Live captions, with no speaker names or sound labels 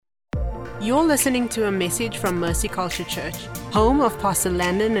You're listening to a message from Mercy Culture Church, home of Pastor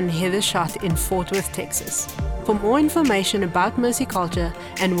Landon and Heather Schott in Fort Worth, Texas. For more information about Mercy Culture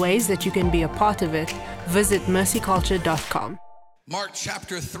and ways that you can be a part of it, visit mercyculture.com. Mark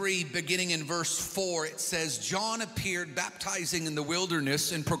chapter 3, beginning in verse 4, it says, John appeared baptizing in the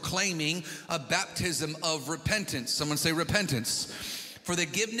wilderness and proclaiming a baptism of repentance. Someone say repentance. For the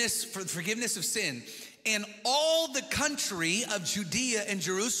forgiveness of sin. And all the country of Judea and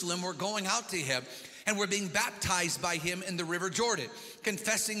Jerusalem were going out to him and were being baptized by him in the river Jordan,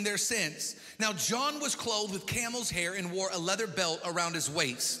 confessing their sins. Now John was clothed with camel's hair and wore a leather belt around his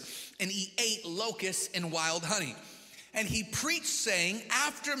waist, and he ate locusts and wild honey. And he preached, saying,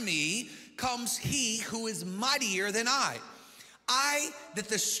 after me comes he who is mightier than I, that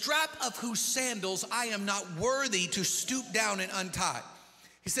the strap of whose sandals I am not worthy to stoop down and untie.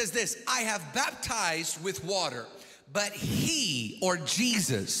 He says this, I have baptized with water, but he, or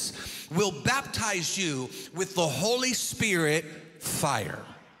Jesus, will baptize you with the Holy Spirit fire.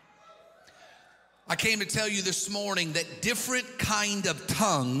 I came to tell you this morning that different kind of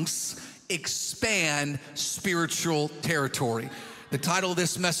tongues expand spiritual territory. The title of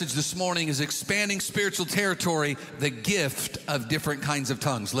this message this morning is Expanding Spiritual Territory, the Gift of Different Kinds of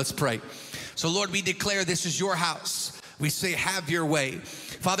Tongues. Let's pray. So Lord, we declare this is your house. We say, have your way.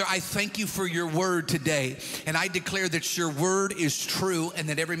 Father, I thank you for your word today, and I declare that your word is true and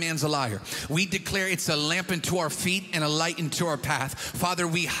that every man's a liar. We declare it's a lamp unto our feet and a light into our path. Father,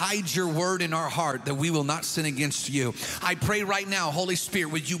 we hide your word in our heart that we will not sin against you. I pray right now, Holy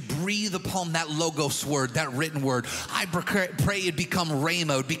Spirit, would you breathe upon that Logos word, that written word. I pray it become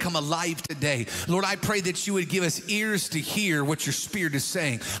rhema, become alive today. Lord, I pray that you would give us ears to hear what your Spirit is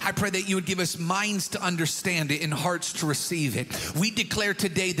saying. I pray that you would give us minds to understand it and hearts to receive it. We declare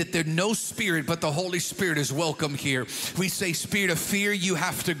today that there's no spirit but the Holy Spirit is welcome here. We say spirit of fear, you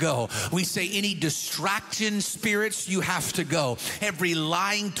have to go. We say any distraction spirits, you have to go. Every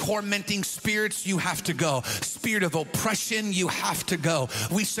lying, tormenting spirits, you have to go. Spirit of oppression, you have to go.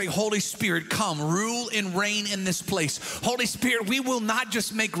 We say, Holy Spirit, come, rule and reign in this place. Holy Spirit, we will not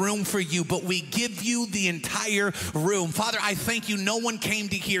just make room for you, but we give you the entire room. Father, I thank you. No one came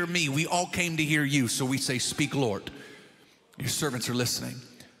to hear me. We all came to hear you. So we say, speak, Lord. Your servants are listening.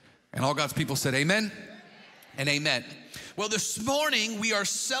 And all God's people said amen and amen. Well, this morning we are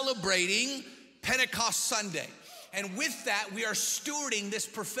celebrating Pentecost Sunday. And with that, we are stewarding this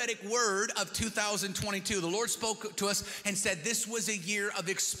prophetic word of 2022. The Lord spoke to us and said this was a year of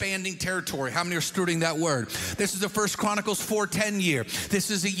expanding territory. How many are stewarding that word? This is the 1 Chronicles 4:10 year.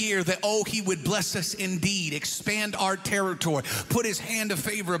 This is a year that, he would bless us indeed, expand our territory, put his hand of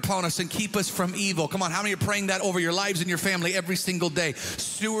favor upon us and keep us from evil. Come on, how many are praying that over your lives and your family every single day?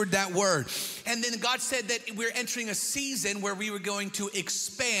 Steward that word. And then God said that we're entering a season where we were going to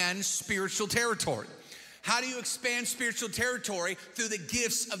expand spiritual territory. How do you expand spiritual territory? Through the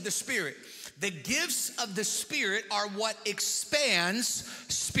gifts of the Spirit. The gifts of the Spirit are what expands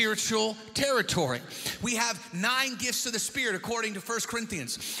spiritual territory. We have 9 gifts of the Spirit according to 1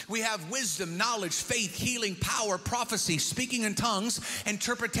 Corinthians. We have wisdom, knowledge, faith, healing, power, prophecy, speaking in tongues,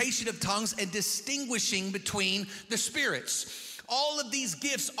 interpretation of tongues, and distinguishing between the spirits. All of these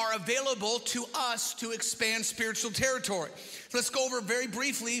gifts are available to us to expand spiritual territory. Let's go over very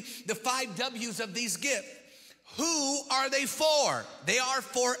briefly the 5 W's of these gifts. Who are they for? They are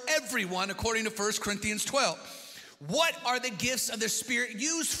for everyone according to 1 Corinthians 12. What are the gifts of the Spirit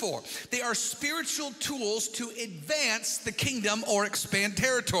used for? They are spiritual tools to advance the kingdom or expand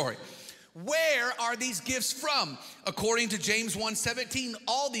territory. Where are these gifts from? According to James 1:17,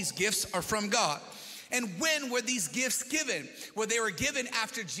 all these gifts are from God. And when were these gifts given? Well, they were given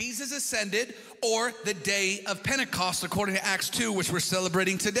after Jesus ascended or the day of Pentecost, according to Acts 2, which we're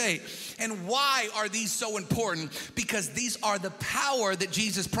celebrating today. And why are these so important? Because these are the power that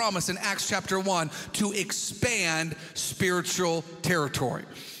Jesus promised in Acts chapter 1 to expand spiritual territory.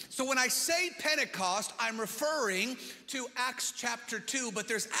 So when I say Pentecost, I'm referring to Acts chapter 2, but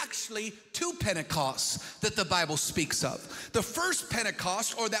there's actually 2 Pentecosts that the Bible speaks of. The first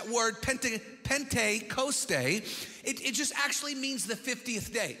Pentecost, or that word Pentecoste, it just actually means the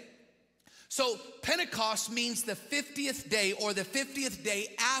 50th day. So Pentecost means the 50th day, or the 50th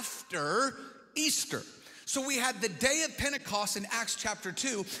day after Easter. So we had the day of Pentecost in Acts chapter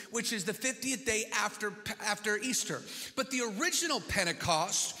 2, which is the 50th day after Easter. But the original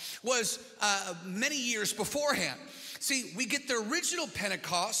Pentecost was many years beforehand. See, we get the original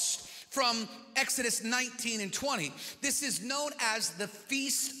Pentecost from Exodus 19 and 20. This is known as the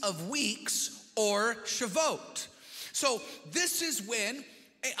Feast of Weeks or Shavuot. So this is when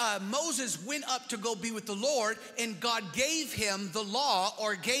Moses went up to go be with the Lord, and God gave him the law,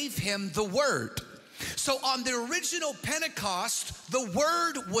 or gave him the word. So on the original Pentecost, the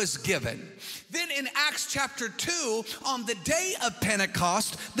word was given. Then in Acts chapter 2, on the day of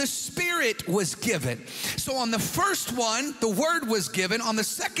Pentecost, the Spirit was given. So on the first one, the word was given. On the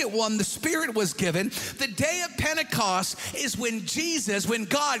second one, the Spirit was given. The day of Pentecost is when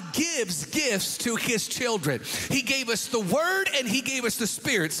God gives gifts to his children. He gave us the word and he gave us the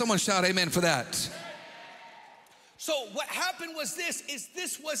Spirit. Someone shout amen for that. So what happened was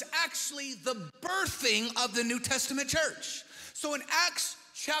this was actually the birthing of the New Testament church. So in Acts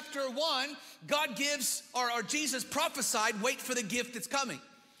chapter 1, God gives, or Jesus prophesied, wait for the gift that's coming.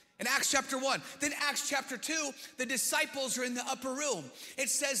 In Acts chapter 1. Then Acts chapter 2, the disciples are in the upper room. It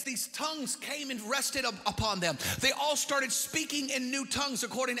says these tongues came and rested upon them. They all started speaking in new tongues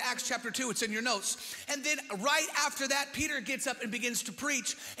according to Acts chapter 2. It's in your notes. And then right after that, Peter gets up and begins to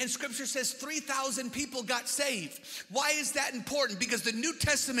preach. And scripture says 3,000 people got saved. Why is that important? Because the New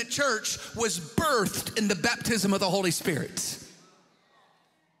Testament church was birthed in the baptism of the Holy Spirit.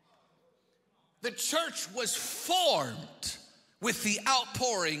 The church was formed with the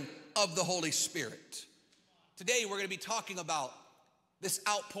outpouring of the Holy Spirit. Today, we're going to be talking about this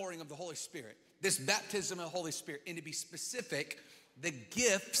outpouring of the Holy Spirit, this baptism of the Holy Spirit, and to be specific, the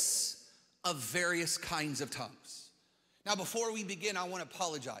gifts of various kinds of tongues. Now, before we begin, I want to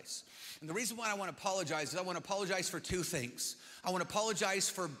apologize. And the reason why I want to apologize is I want to apologize for two things. I want to apologize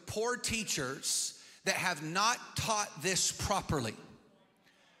for poor teachers that have not taught this properly,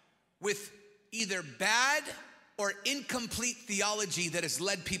 with either bad or incomplete theology that has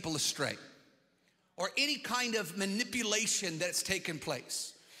led people astray, or any kind of manipulation that's taken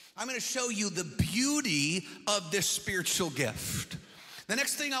place. I'm going to show you the beauty of this spiritual gift. The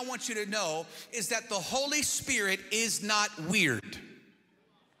next thing I want you to know is that the Holy Spirit is not weird.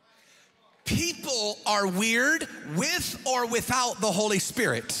 People are weird with or without the Holy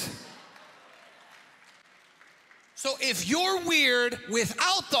Spirit. So if you're weird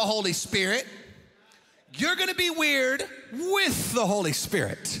without the Holy Spirit, you're going to be weird with the Holy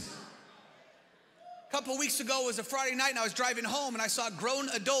Spirit. A couple weeks ago, it was a Friday night, and I was driving home, and I saw grown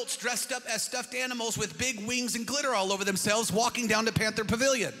adults dressed up as stuffed animals with big wings and glitter all over themselves walking down to Panther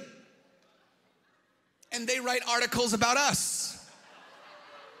Pavilion. And they write articles about us.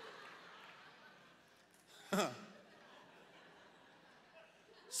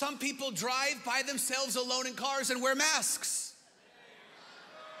 Some people drive by themselves alone in cars and wear masks.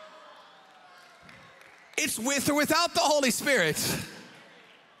 It's with or without the Holy Spirit.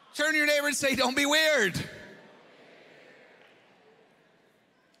 Turn to your neighbor and say, don't be weird.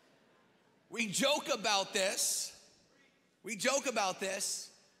 We joke about this,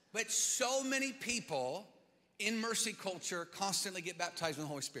 but so many people in Mercy Culture constantly get baptized with the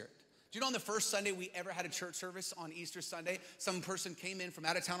Holy Spirit. Do you know on the first Sunday we ever had a church service on Easter Sunday, some person came in from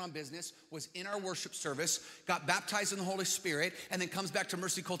out of town on business, was in our worship service, got baptized in the Holy Spirit, and then comes back to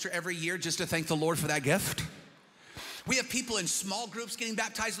Mercy Culture every year just to thank the Lord for that gift? We have people in small groups getting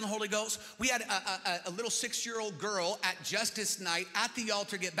baptized in the Holy Ghost. We had a little 6-year-old girl at Justice Night at the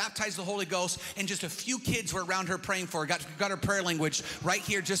altar get baptized in the Holy Ghost, and just a few kids were around her praying for her, got her prayer language right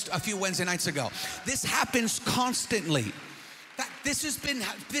here just a few Wednesday nights ago. This happens constantly. This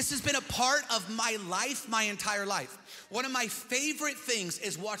has been a part of my life, my entire life. One of my favorite things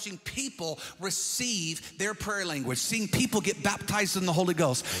is watching people receive their prayer language, seeing people get baptized in the Holy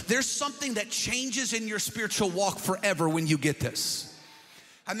Ghost. There's something that changes in your spiritual walk forever when you get this.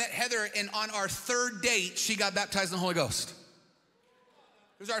 I met Heather, and on our third date, she got baptized in the Holy Ghost.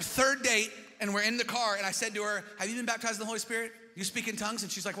 It was our third date, and we're in the car, and I said to her, have you been baptized in the Holy Spirit? You speak in tongues?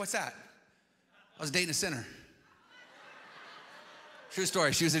 And she's like, what's that? I was dating a sinner. True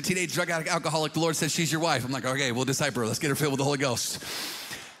story. She was a teenage drug addict, alcoholic. The Lord said, she's your wife. I'm like, okay, we'll disciple her. Let's get her filled with the Holy Ghost.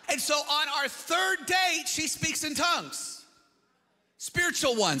 And so on our third date, she speaks in tongues.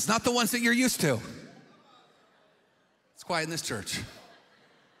 Spiritual ones, not the ones that you're used to. It's quiet in this church.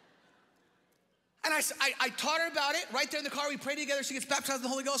 And I taught her about it. Right there in the car, we prayed together. She gets baptized in the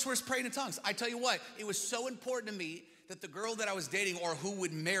Holy Ghost. We're praying in tongues. I tell you what, it was so important to me that the girl that I was dating, or who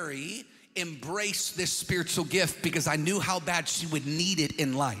would marry, embrace this spiritual gift, because I knew how bad she would need it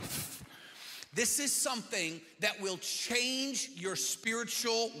in life. This is something that will change your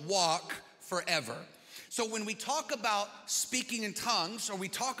spiritual walk forever. So when we talk about speaking in tongues, or we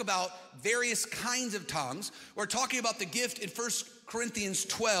talk about various kinds of tongues, we're talking about the gift in 1 Corinthians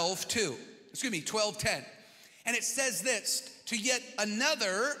 12:10. And it says this, to yet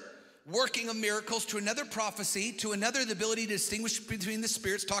another working of miracles, to another prophecy, to another the ability to distinguish between the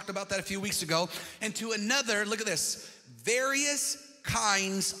spirits, talked about that a few weeks ago, and to another, look at this, various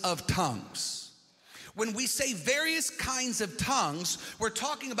kinds of tongues. When we say various kinds of tongues, we're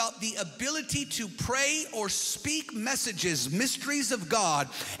talking about the ability to pray or speak messages, mysteries of God,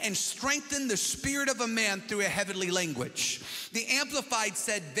 and strengthen the spirit of a man through a heavenly language. The Amplified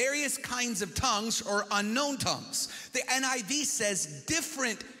said various kinds of tongues or unknown tongues. The NIV says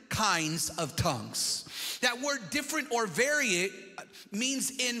different kinds of tongues. That word different or varied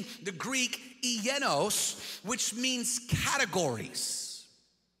means in the Greek ienos, which means categories.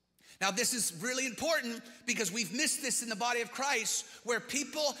 Now, this is really important because we've missed this in the body of Christ, where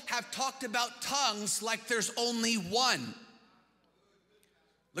people have talked about tongues like there's only one.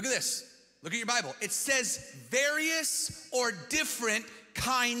 Look at this. Look at your Bible. It says various or different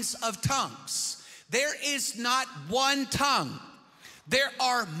kinds of tongues. There is not one tongue. There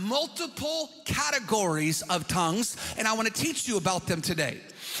are multiple categories of tongues, and I want to teach you about them today.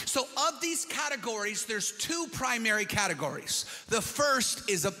 So of these categories, there's two primary categories. The first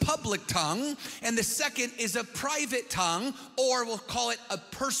is a public tongue, and the second is a private tongue, or we'll call it a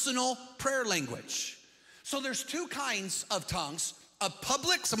personal prayer language. So there's two kinds of tongues, a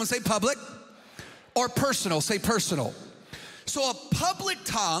public, someone say public, or personal, say personal. So a public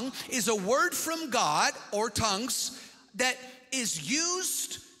tongue is a word from God, or tongues, that is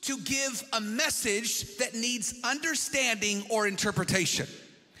used to give a message that needs understanding or interpretation.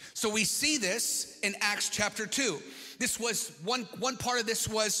 So we see this in Acts chapter 2. This was one part of this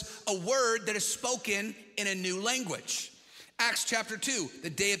was a word that is spoken in a new language. Acts chapter 2, the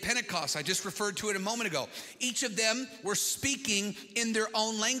day of Pentecost, I just referred to it a moment ago. Each of them were speaking in their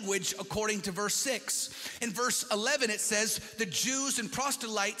own language according to verse 6. In verse 11 it says, the Jews and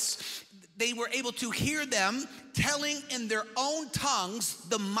proselytes, they were able to hear them telling in their own tongues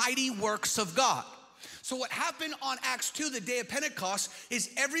the mighty works of God. So what happened on Acts 2, the day of Pentecost, is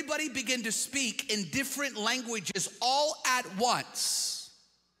everybody began to speak in different languages all at once.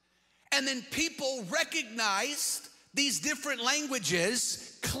 And then people recognized these different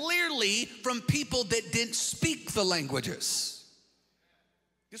languages clearly from people that didn't speak the languages.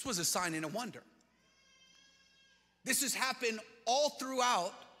 This was a sign and a wonder. This has happened all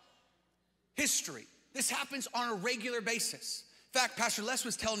throughout history. This happens on a regular basis. In fact, Pastor Les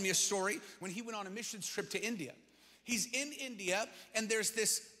was telling me a story when he went on a missions trip to India. He's in India, and there's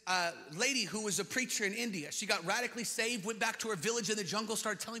this lady who was a preacher in India. She got radically saved, went back to her village in the jungle,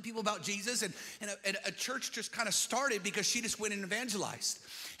 started telling people about Jesus, and a church just kind of started because she just went and evangelized.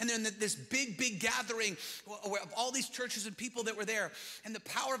 And then this big gathering of all these churches and people that were there, and the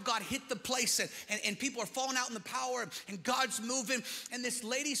power of God hit the place, and people are falling out in the power, and God's moving, and this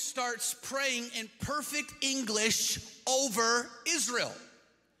lady starts praying in perfect English over Israel.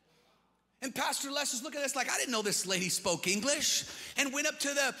 And Pastor Les is looking at us like, I didn't know this lady spoke English. And went up to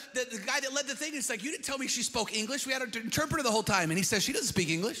the guy that led the thing, and he's like, you didn't tell me she spoke English. We had an interpreter the whole time. And he says, she doesn't speak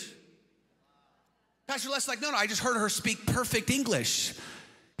English. Pastor Les is like, no, I just heard her speak perfect English.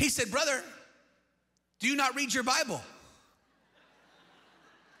 He said, brother, do you not read your Bible?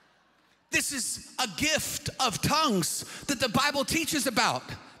 This is a gift of tongues that the Bible teaches about.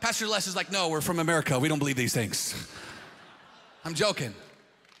 Pastor Les is like, no, we're from America. We don't believe these things. I'm joking.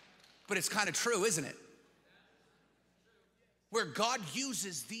 But it's kind of true, isn't it? Where God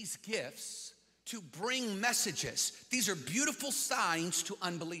uses these gifts to bring messages. These are beautiful signs to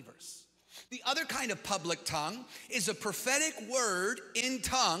unbelievers. The other kind of public tongue is a prophetic word in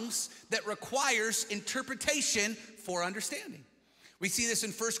tongues that requires interpretation for understanding. We see this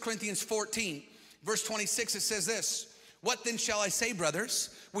in 1 Corinthians 14, verse 26. It says this, what then shall I say,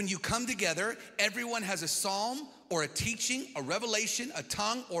 brothers? When you come together, everyone has a psalm or a teaching, a revelation, a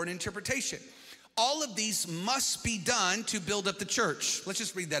tongue, or an interpretation. All of these must be done to build up the church. Let's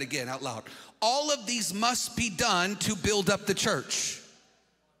just read that again out loud. All of these must be done to build up the church.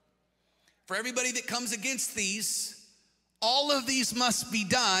 For everybody that comes against these, all of these must be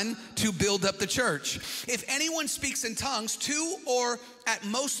done to build up the church. If anyone speaks in tongues, 2 or at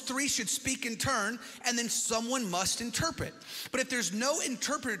most 3 should speak in turn, and then someone must interpret. But if there's no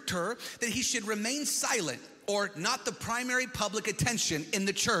interpreter, then he should remain silent, or not the primary public attention in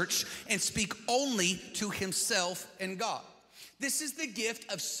the church, and speak only to himself and God. This is the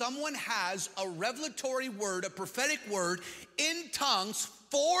gift of someone has a revelatory word, a prophetic word in tongues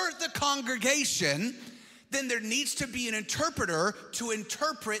for the congregation. Then there needs to be an interpreter to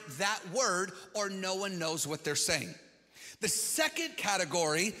interpret that word, or no one knows what they're saying. The second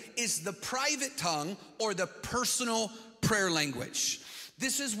category is the private tongue or the personal prayer language.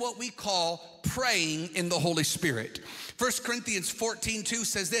 This is what we call praying in the Holy Spirit. 1 Corinthians 14:2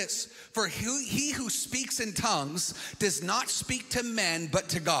 says this, for he who speaks in tongues does not speak to men but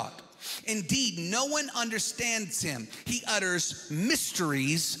to God. Indeed, no one understands him. He utters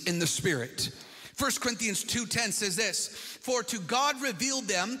mysteries in the Spirit. 1 Corinthians 2:10 says this, for to God revealed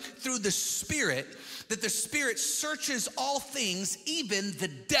them through the Spirit, that the Spirit searches all things, even the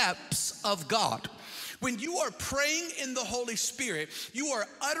depths of God. When you are praying in the Holy Spirit, you are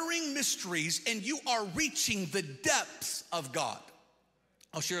uttering mysteries and you are reaching the depths of God.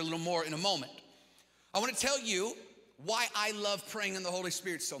 I'll share a little more in a moment. I want to tell you why I love praying in the Holy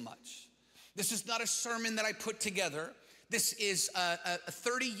Spirit so much. This is not a sermon that I put together. This is a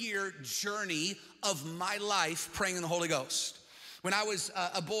 30-year journey of my life praying in the Holy Ghost. When I was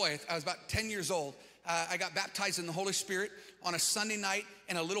a boy, I was about 10 years old, I got baptized in the Holy Spirit on a Sunday night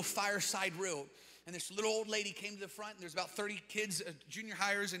in a little fireside room. And this little old lady came to the front, and there's about 30 kids, junior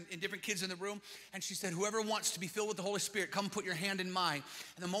hires, and different kids in the room. And she said, whoever wants to be filled with the Holy Spirit, come put your hand in mine.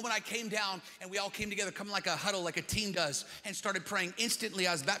 And the moment I came down, and we all came together, come like a huddle, like a team does, and started praying. Instantly,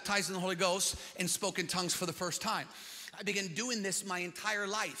 I was baptized in the Holy Ghost and spoke in tongues for the first time. I began doing this my entire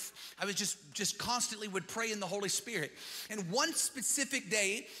life. I was just constantly would pray in the Holy Spirit. And one specific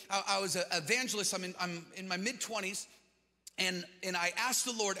day, I was an evangelist. I'm in my mid-20s. And I asked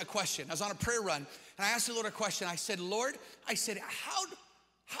the Lord a question. I was on a prayer run, and I asked the Lord a question. I said, Lord,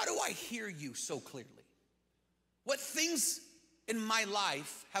 how do I hear you so clearly? What things in my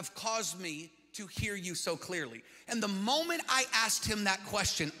life have caused me to hear you so clearly? And the moment I asked him that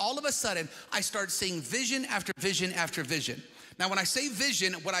question, all of a sudden, I started seeing vision after vision after vision. Now, when I say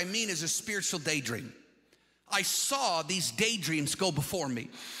vision, what I mean is a spiritual daydream. I saw these daydreams go before me.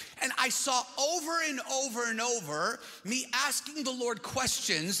 And I saw over and over and over me asking the Lord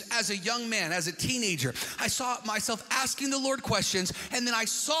questions as a young man, as a teenager. I saw myself asking the Lord questions, and then I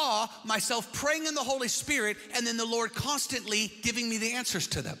saw myself praying in the Holy Spirit, and then the Lord constantly giving me the answers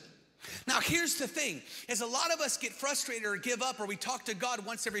to them. Now, here's the thing, is a lot of us get frustrated or give up, or we talk to God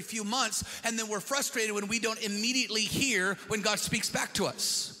once every few months, and then we're frustrated when we don't immediately hear when God speaks back to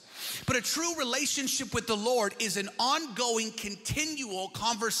us. But a true relationship with the Lord is an ongoing, continual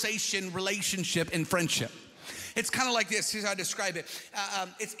conversation, relationship, and friendship. It's kind of like this. Here's how I describe it.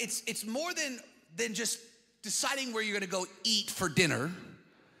 It's more than just deciding where you're going to go eat for dinner.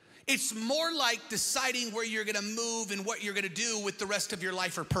 It's more like deciding where you're going to move and what you're going to do with the rest of your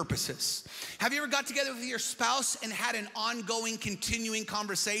life or purposes. Have you ever got together with your spouse and had an ongoing, continuing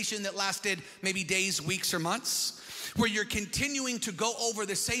conversation that lasted maybe days, weeks, or months? Where you're continuing to go over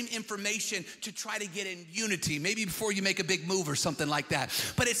the same information to try to get in unity, maybe before you make a big move or something like that.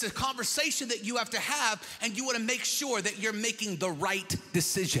 But it's a conversation that you have to have, and you want to make sure that you're making the right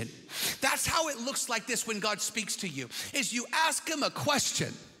decision. That's how it looks like this when God speaks to you, is you ask him a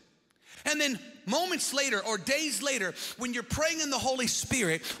question, and then moments later or days later, when you're praying in the Holy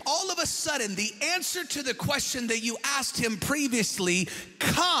Spirit, all of a sudden the answer to the question that you asked him previously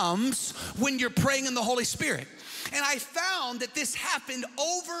comes when you're praying in the Holy Spirit. And I found that this happened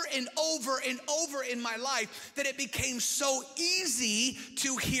over and over and over in my life, that it became so easy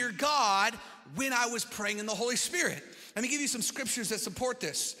to hear God when I was praying in the Holy Spirit. Let me give you some scriptures that support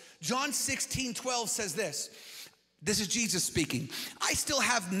this. John 16:12 says this. This is Jesus speaking. I still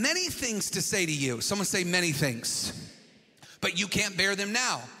have many things to say to you. Someone say many things. But you can't bear them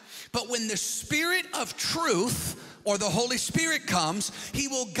now. But when the Spirit of truth, or the Holy Spirit, comes, he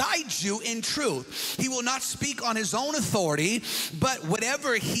will guide you in truth. He will not speak on his own authority, but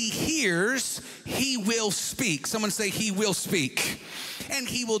whatever he hears, he will speak. Someone say he will speak. And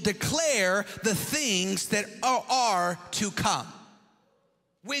he will declare the things that are to come.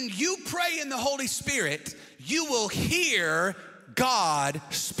 When you pray in the Holy Spirit, you will hear God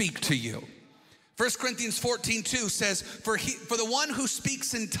speak to you. 1 Corinthians 14:2 says, for the one who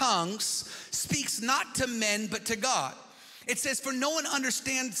speaks in tongues speaks not to men but to God. It says, for no one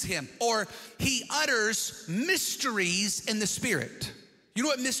understands him, or he utters mysteries in the Spirit. You know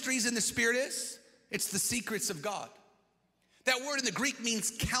what mysteries in the Spirit is? It's the secrets of God. That word in the Greek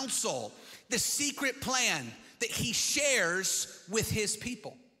means counsel, the secret plan that he shares with his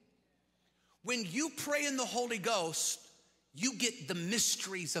people. When you pray in the Holy Ghost, you get the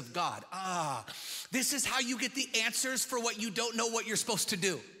mysteries of God. This is how you get the answers for what you don't know what you're supposed to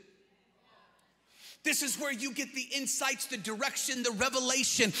do. This is where you get the insights, the direction, the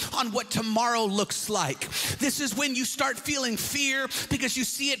revelation on what tomorrow looks like. This is when you start feeling fear because you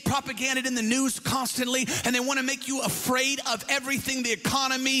see it propaganded in the news constantly, and they want to make you afraid of everything, the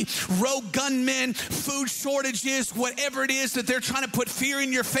economy, rogue gunmen, food shortages, whatever it is that they're trying to put fear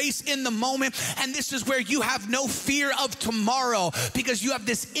in your face in the moment. And this is where you have no fear of tomorrow because you have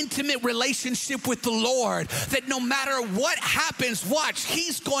this intimate relationship with the Lord that no matter what happens, watch,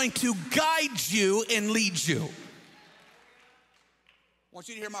 he's going to guide you and lead you. want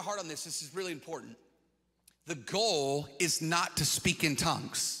you to hear my heart on this. This is really important. The goal is not to speak in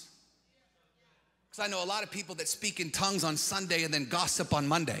tongues. Because I know a lot of people that speak in tongues on Sunday and then gossip on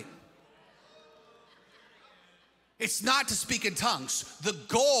Monday. It's not to speak in tongues. The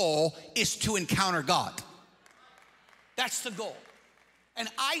goal is to encounter God. That's the goal. And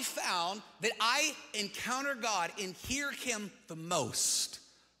I found that I encounter God and hear him the most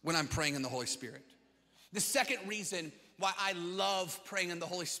when I'm praying in the Holy Spirit. The second reason why I love praying in the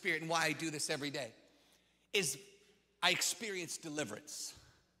Holy Spirit and why I do this every day is I experience deliverance.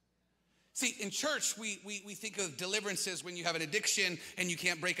 See, in church, we think of deliverance as when you have an addiction and you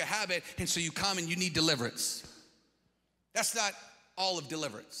can't break a habit, and so you come and you need deliverance. That's not all of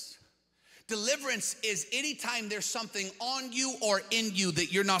deliverance. Deliverance is anytime there's something on you or in you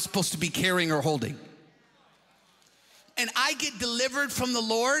that you're not supposed to be carrying or holding. And I get delivered from the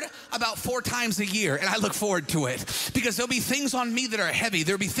Lord about 4 times a year, and I look forward to it because there'll be things on me that are heavy.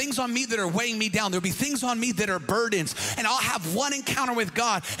 There'll be things on me that are weighing me down. There'll be things on me that are burdens, and I'll have one encounter with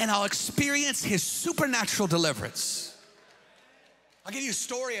God, and I'll experience his supernatural deliverance. I'll give you a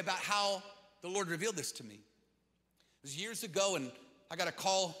story about how the Lord revealed this to me. It was years ago, and I got a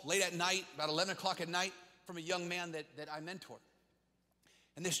call late at night, about 11 o'clock at night, from a young man that I mentor.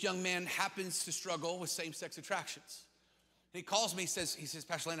 And this young man happens to struggle with same-sex attractions. And he calls me, he says,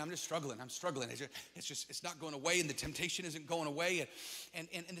 Pastor Landon, I'm just struggling. It's not going away, and the temptation isn't going away. And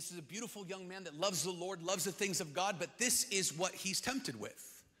this is a beautiful young man that loves the Lord, loves the things of God, but this is what he's tempted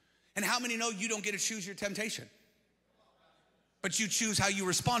with. And how many know you don't get to choose your temptation? But you choose how you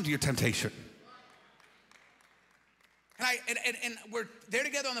respond to your temptation. And we're there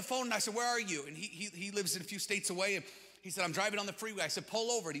together on the phone, and I said, where are you? And he lives in a few states away, and he said, I'm driving on the freeway. I said,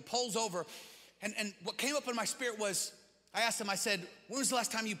 pull over. And he pulls over, and what came up in my spirit was, I asked him, I said, when was the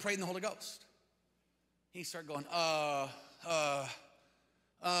last time you prayed in the Holy Ghost? He started going, kind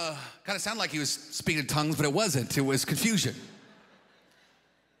of sounded like he was speaking in tongues, but it wasn't. It was confusion.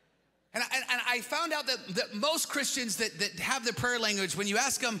 And I found out that most Christians that have the prayer language, when you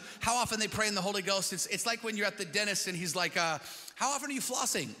ask them how often they pray in the Holy Ghost, it's like when you're at the dentist and he's like, how often are you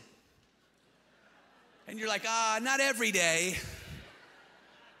flossing? And you're like, not every day.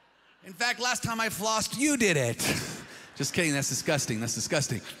 In fact, last time I flossed, you did it. Just kidding, that's disgusting,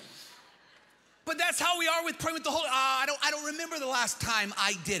 But that's how we are with praying with the Holy. I don't remember the last time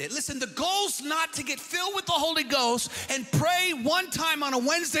I did it. Listen, the goal's not to get filled with the Holy Ghost and pray one time on a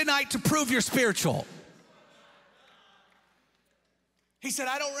Wednesday night to prove you're spiritual. He said,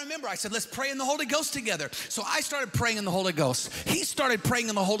 I don't remember. I said, let's pray in the Holy Ghost together. So I started praying in the Holy Ghost. He started praying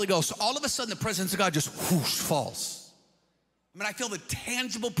in the Holy Ghost. All of a sudden, the presence of God just whoosh falls. I mean, I feel the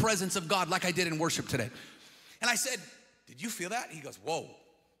tangible presence of God like I did in worship today. And I said, did you feel that? He goes, whoa.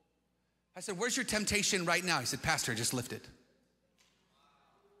 I said, where's your temptation right now? He said, Pastor, just lift it.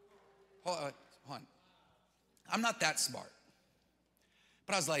 Hold on. I'm not that smart.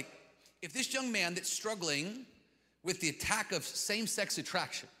 But I was like, if this young man that's struggling with the attack of same-sex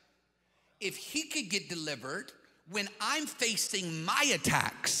attraction, if he could get delivered when I'm facing my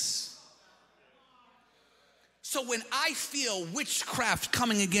attacks, so when I feel witchcraft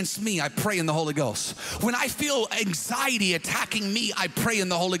coming against me, I pray in the Holy Ghost. When I feel anxiety attacking me, I pray in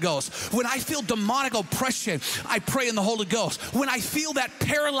the Holy Ghost. When I feel demonic oppression, I pray in the Holy Ghost. When I feel that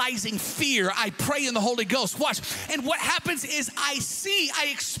paralyzing fear, I pray in the Holy Ghost. Watch. And what happens is I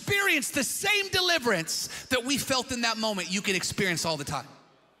experience the same deliverance that we felt in that moment you can experience all the time.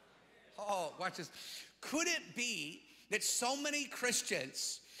 Oh, watch this. Could it be that so many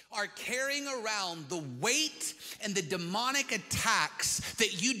Christians are carrying around the weight and the demonic attacks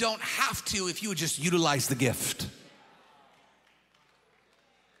that you don't have to if you would just utilize the gift?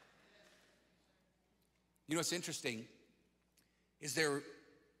 You know what's interesting is there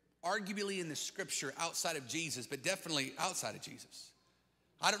arguably in the scripture outside of Jesus, but definitely outside of Jesus,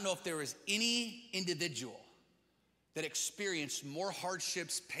 I don't know if there is any individual that experienced more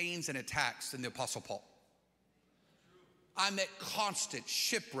hardships, pains, and attacks than the Apostle Paul. I met constant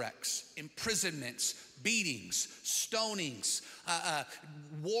shipwrecks, imprisonments, beatings, stonings,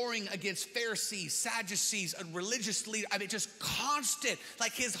 warring against Pharisees, Sadducees, and religious leaders. I mean, just constant.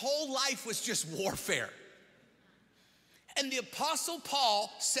 Like his whole life was just warfare. And the Apostle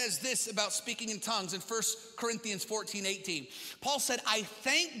Paul says this about speaking in tongues in 1 Corinthians 14:18. Paul said, I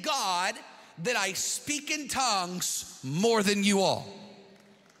thank God that I speak in tongues more than you all.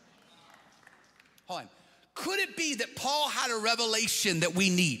 Hold on. Could it be that Paul had a revelation that we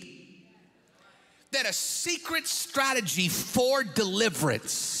need? that a secret strategy for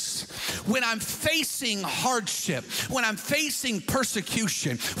deliverance, when I'm facing hardship, when I'm facing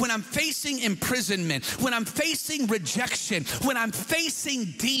persecution, when I'm facing imprisonment, when I'm facing rejection, when I'm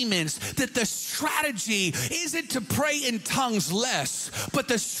facing demons, that the strategy isn't to pray in tongues less, but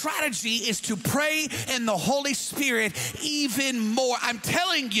the strategy is to pray in the Holy Spirit even more. I'm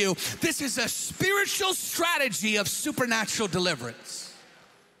telling you, this is a spiritual strategy of supernatural deliverance.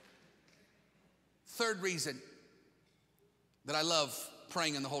 Third reason that I love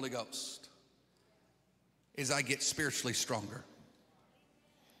praying in the Holy Ghost is I get spiritually stronger.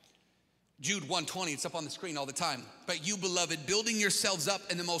 Jude 1:20, it's up on the screen all the time. But you, beloved, building yourselves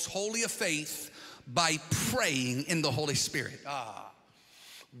up in the most holy of faith by praying in the Holy Spirit.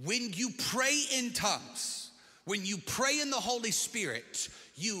 When you pray in tongues, when you pray in the Holy Spirit,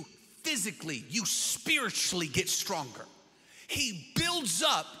 you spiritually get stronger. He builds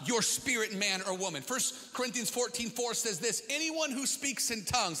up your spirit, man or woman. 1 Corinthians 14:4 says this: anyone who speaks in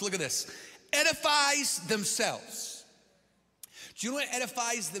tongues, look at this, edifies themselves. Do you know what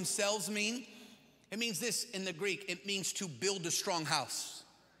edifies themselves mean? It means this in the Greek. It means to build a strong house.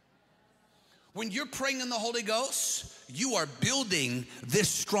 When you're praying in the Holy Ghost, you are building this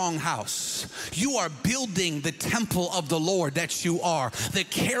strong house. You are building the temple of the Lord that you are, the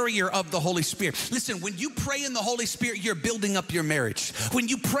carrier of the Holy Spirit. Listen, when you pray in the Holy Spirit, you're building up your marriage. When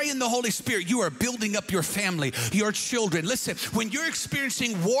you pray in the Holy Spirit, you are building up your family, your children. Listen, when you're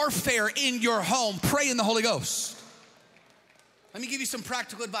experiencing warfare in your home, pray in the Holy Ghost. Let me give you some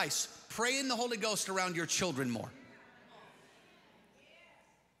practical advice. Pray in the Holy Ghost around your children more.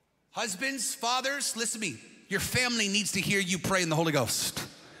 Husbands, fathers, listen to me. Your family needs to hear you pray in the Holy Ghost.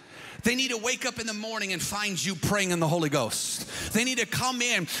 They need to wake up in the morning and find you praying in the Holy Ghost. They need to come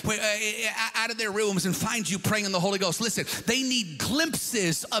in out of their rooms and find you praying in the Holy Ghost. Listen, they need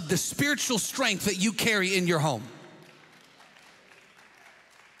glimpses of the spiritual strength that you carry in your home.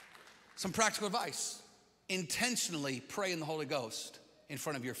 Some practical advice. Intentionally pray in the Holy Ghost in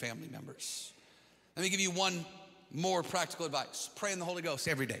front of your family members. Let me give you one more practical advice. Pray in the Holy Ghost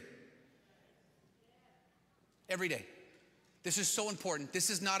every day. Every day. This is so important. This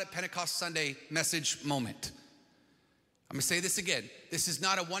is not a Pentecost Sunday message moment. I'm gonna say this again. This is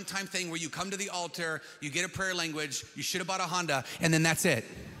not a one-time thing where you come to the altar, you get a prayer language, you should have bought a Honda, and then that's it.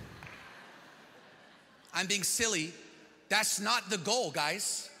 I'm being silly. That's not the goal,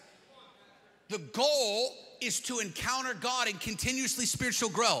 guys. The goal is to encounter God and continuously spiritual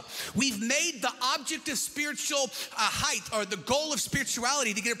grow. We've made the object of spiritual height, or the goal of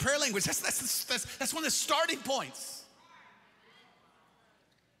spirituality, to get a prayer language. That's one of the starting points.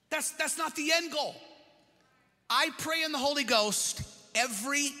 That's not the end goal. I pray in the Holy Ghost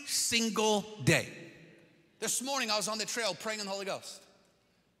every single day. This morning I was on the trail praying in the Holy Ghost.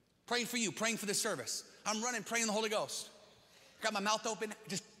 Praying for you, praying for this service. I'm running, praying in the Holy Ghost. Got my mouth open,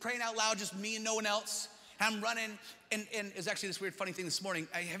 just praying out loud, just me and no one else. I'm running, and it's actually this weird funny thing this morning.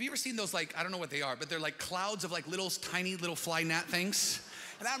 Have you ever seen those, like, I don't know what they are, but they're like clouds of like little tiny little fly gnat things?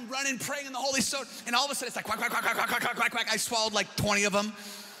 And I'm running, praying in the Holy Spirit, and all of a sudden it's like quack, quack, quack, quack, quack, quack, quack, quack. I swallowed like 20 of them.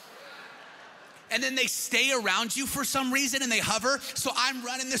 And then they stay around you for some reason and they hover. So I'm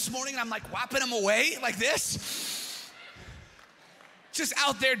running this morning and I'm like whopping them away like this. Just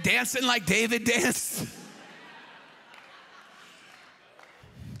out there dancing like David danced.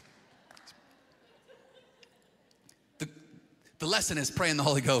 The lesson is pray in the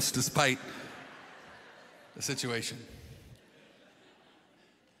Holy Ghost despite the situation.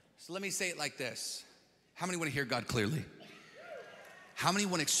 So let me say it like this. How many want to hear God clearly? How many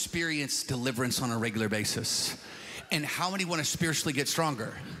want to experience deliverance on a regular basis? And how many want to spiritually get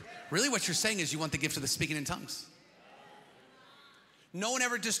stronger? Really what you're saying is you want the gift of the speaking in tongues. No one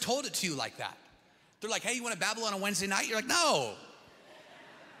ever just told it to you like that. They're like, hey, you want to babble on a Wednesday night? You're like, no.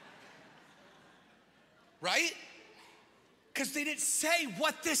 Right? Because they didn't say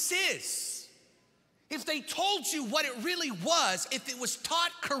what this is. If they told you what it really was, if it was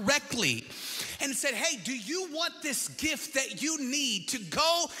taught correctly and said, hey, do you want this gift that you need to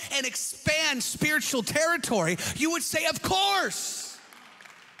go and expand spiritual territory? You would say, of course.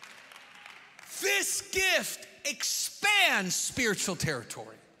 This gift expands spiritual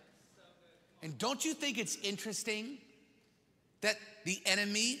territory. And don't you think it's interesting that the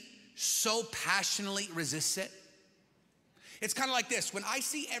enemy so passionately resists it? It's kind of like this. When I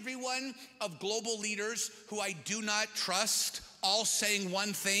see everyone of global leaders who I do not trust all saying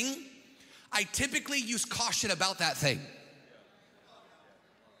one thing, I typically use caution about that thing.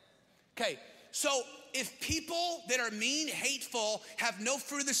 Okay, so if people that are mean, hateful, have no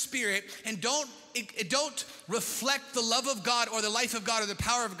fruit of the Spirit, and don't reflect the love of God or the life of God or the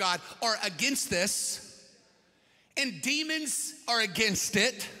power of God, are against this, and demons are against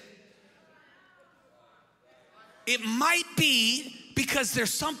it, it might be because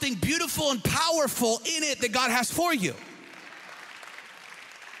there's something beautiful and powerful in it that God has for you.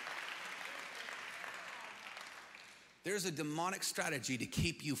 There's a demonic strategy to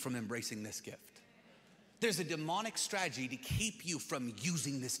keep you from embracing this gift. There's a demonic strategy to keep you from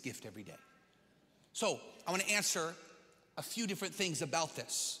using this gift every day. So I want to answer a few different things about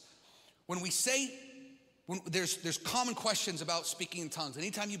this. When there's common questions about speaking in tongues.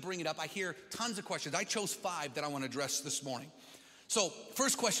 Anytime you bring it up, I hear tons of questions. I chose 5 that I want to address this morning. So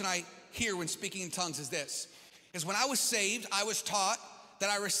first question I hear when speaking in tongues is this, is when I was saved, I was taught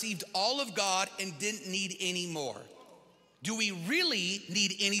that I received all of God and didn't need any more. Do we really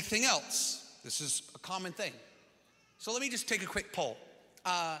need anything else? This is a common thing. So let me just take a quick poll.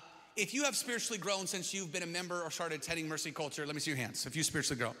 If you have spiritually grown since you've been a member or started attending Mercy Culture, let me see your hands. If you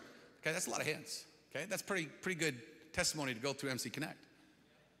spiritually grown. Okay, that's a lot of hands. Okay, that's pretty good testimony to go through MC Connect.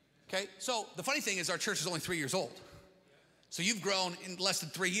 Okay, so the funny thing is our church is only 3 years old. So you've grown in less than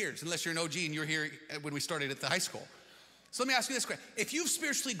 3 years, unless you're an OG and you're here when we started at the high school. So let me ask you this question. If you've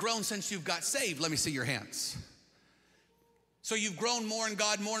spiritually grown since you've got saved, let me see your hands. So you've grown more in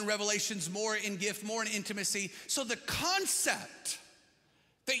God, more in revelations, more in gift, more in intimacy. So the concept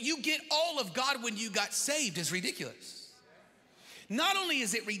that you get all of God when you got saved is ridiculous. Not only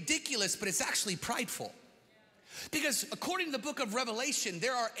is it ridiculous, but it's actually prideful. Because according to the book of Revelation,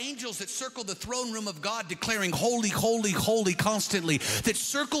 there are angels that circle the throne room of God declaring holy, holy, holy constantly, that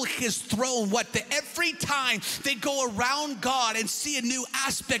circle his throne. Every time they go around God and see a new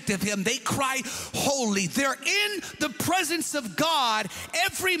aspect of him, they cry holy. They're in the presence of God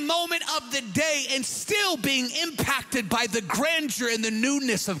every moment of the day and still being impacted by the grandeur and the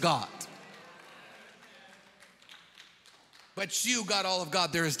newness of God. But you got all of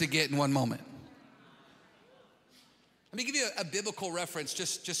God there is to get in one moment. Let me give you a biblical reference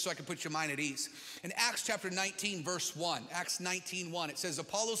just so I can put your mind at ease. In Acts chapter 19, verse 1, Acts 19:1, it says,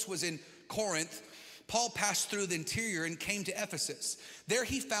 Apollos was in Corinth. Paul passed through the interior and came to Ephesus. There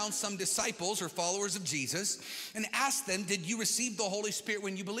he found some disciples or followers of Jesus and asked them, did you receive the Holy Spirit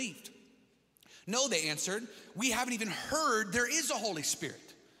when you believed? No, they answered, we haven't even heard there is a Holy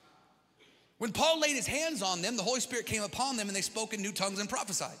Spirit. When Paul laid his hands on them, the Holy Spirit came upon them and they spoke in new tongues and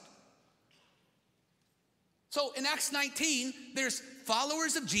prophesied. So in Acts 19, there's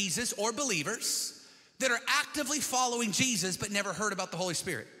followers of Jesus or believers that are actively following Jesus but never heard about the Holy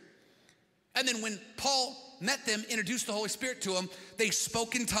Spirit. And then when Paul met them, introduced the Holy Spirit to them, they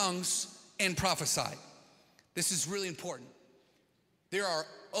spoke in tongues and prophesied. This is really important. There are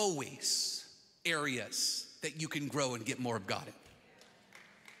always areas that you can grow and get more of God in.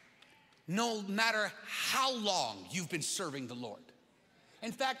 No matter how long you've been serving the Lord.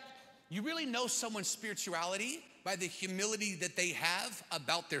 In fact, you really know someone's spirituality by the humility that they have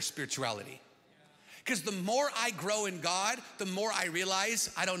about their spirituality. Because the more I grow in God, the more I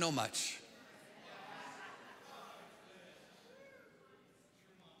realize I don't know much.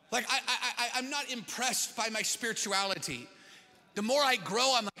 Like I'm not impressed by my spirituality. The more I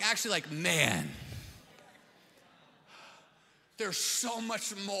grow, I'm actually like, man, there's so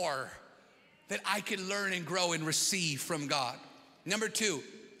much more that I can learn and grow and receive from God. Number 2.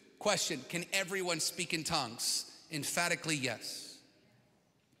 Question, can everyone speak in tongues? Emphatically, yes.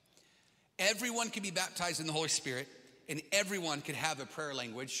 Everyone can be baptized in the Holy Spirit, and everyone can have a prayer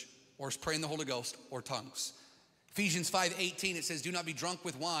language, or pray in the Holy Ghost, or tongues. Ephesians 5:18, it says, do not be drunk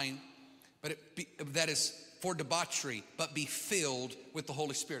with wine, but that is for debauchery, but be filled with the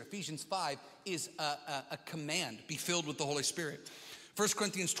Holy Spirit. Ephesians 5 is a command, be filled with the Holy Spirit. 1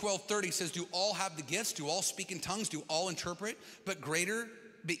 Corinthians 12:30 says, do all have the gifts? Do all speak in tongues? Do all interpret? But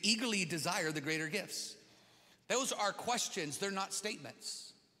eagerly desire the greater gifts. Those are questions, they're not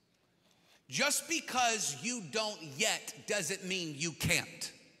statements. Just because you don't yet doesn't mean you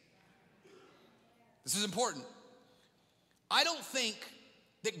can't. This is important. I don't think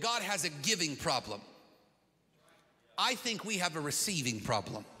that God has a giving problem. I think we have a receiving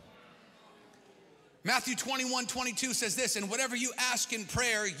problem. Matthew 21:22 says this, and whatever you ask in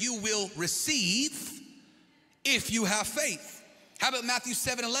prayer, you will receive if you have faith. How about Matthew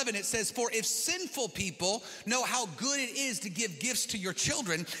 7:11? It says, for if sinful people know how good it is to give gifts to your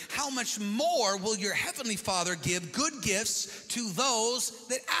children, how much more will your heavenly Father give good gifts to those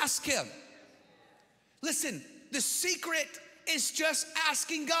that ask him? Listen, the secret is just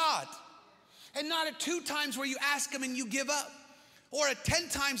asking God. And not at 2 times where you ask him and you give up. Or at 10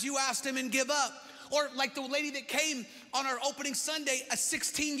 times you asked him and give up. Or like the lady that came on our opening Sunday,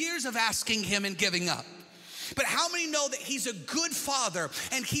 16 years of asking him and giving up. But how many know that he's a good father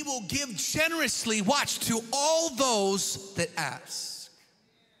and he will give generously, watch, to all those that ask?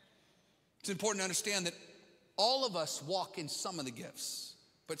 It's important to understand that all of us walk in some of the gifts,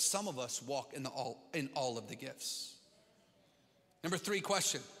 but some of us walk in all of the gifts. Number 3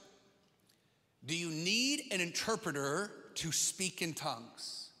 question. Do you need an interpreter to speak in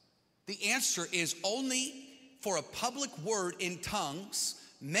tongues? The answer is only for a public word in tongues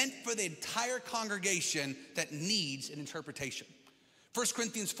meant for the entire congregation that needs an interpretation. 1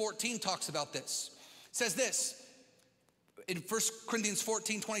 Corinthians 14 talks about this. It says this in 1 Corinthians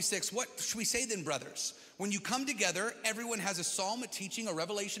 14:26, what should we say then, brothers? When you come together, everyone has a psalm, a teaching, a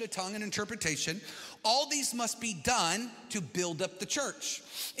revelation, a tongue, an interpretation. All these must be done to build up the church.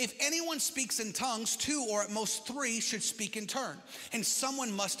 If anyone speaks in tongues, 2 or at most 3 should speak in turn, and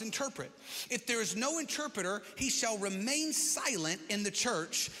someone must interpret. If there is no interpreter, he shall remain silent in the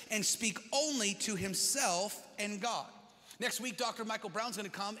church and speak only to himself and God. Next week, Dr. Michael Brown's going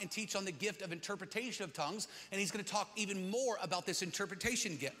to come and teach on the gift of interpretation of tongues, and he's going to talk even more about this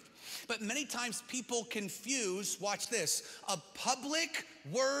interpretation gift. But many times people confuse, watch this, a public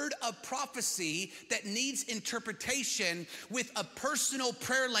word of prophecy that needs interpretation with a personal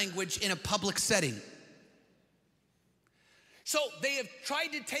prayer language in a public setting. So they have tried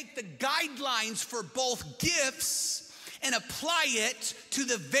to take the guidelines for both gifts and apply it to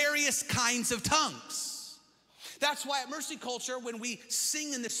the various kinds of tongues. That's why at Mercy Culture, when we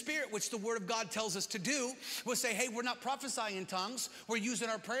sing in the Spirit, which the Word of God tells us to do, we'll say, hey, we're not prophesying in tongues. We're using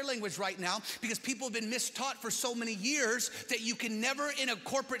our prayer language right now because people have been mistaught for so many years that you can never in a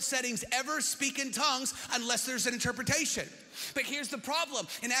corporate settings ever speak in tongues unless there's an interpretation. But here's the problem.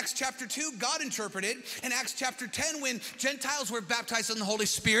 In Acts chapter 2, God interpreted. In Acts chapter 10, when Gentiles were baptized in the Holy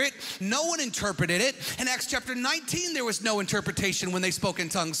Spirit, no one interpreted it. In Acts chapter 19, there was no interpretation when they spoke in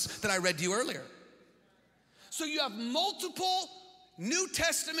tongues that I read to you earlier. So you have multiple New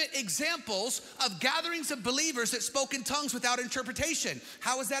Testament examples of gatherings of believers that spoke in tongues without interpretation.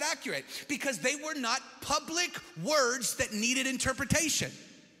 How is that accurate? Because they were not public words that needed interpretation.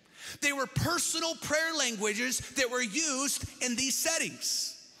 They were personal prayer languages that were used in these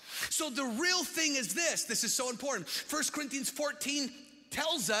settings. So the real thing is this is so important. 1 Corinthians 14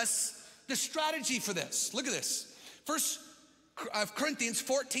 tells us the strategy for this. Look at this. 1 Corinthians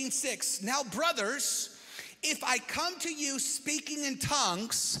 14:6. Now, brothers, if I come to you speaking in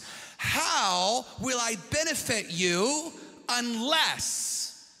tongues, how will I benefit you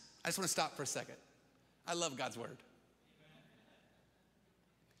unless? I just want to stop for a second. I love God's word.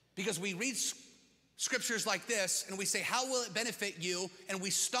 Because we read scriptures like this and we say, how will it benefit you? And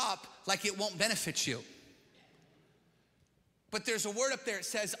we stop like it won't benefit you. But there's a word up there, it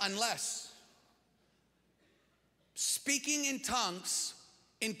says, unless. Speaking in tongues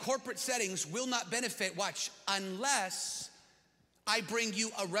in corporate settings will not benefit, watch, unless I bring you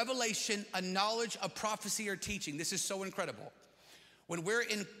a revelation, a knowledge, a prophecy, or teaching. This is so incredible. When we're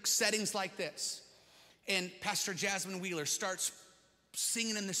in settings like this, and Pastor Jasmine Wheeler starts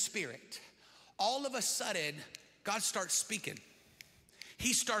singing in the Spirit, all of a sudden, God starts speaking.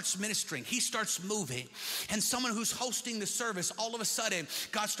 He starts ministering, he starts moving. And someone who's hosting the service, all of a sudden,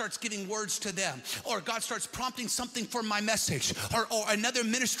 God starts giving words to them. Or God starts prompting something for my message. Or another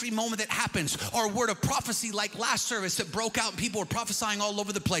ministry moment that happens. Or a word of prophecy like last service that broke out and people were prophesying all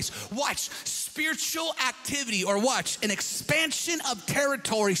over the place. Watch, spiritual activity, or watch, an expansion of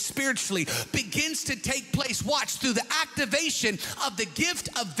territory spiritually begins to take place. Watch, through the activation of the gift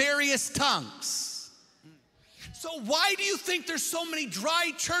of various tongues. So why do you think there's so many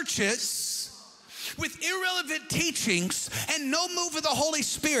dry churches with irrelevant teachings and no move of the Holy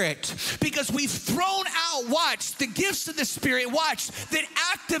Spirit? Because we've thrown out, watch, the gifts of the Spirit, watch, that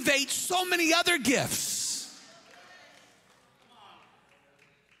activate so many other gifts.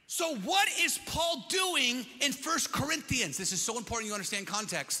 So what is Paul doing in 1 Corinthians? This is so important you understand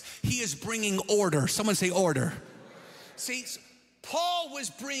context. He is bringing order. Someone say order. See, Paul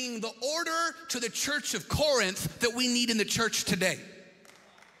was bringing the order to the church of Corinth that we need in the church today.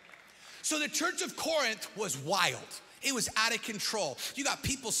 So the church of Corinth was wild. It was out of control. You got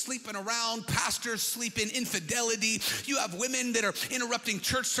people sleeping around, pastors sleeping, infidelity. You have women that are interrupting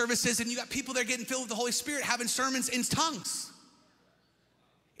church services, and you got people that are getting filled with the Holy Spirit having sermons in tongues.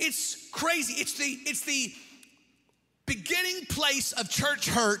 It's crazy. It's the beginning place of church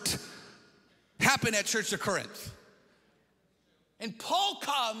hurt happened at Church of Corinth. And Paul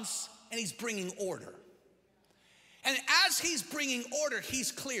comes and he's bringing order. And as he's bringing order,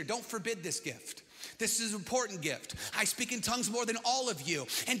 he's clear. Don't forbid this gift. This is an important gift. I speak in tongues more than all of you.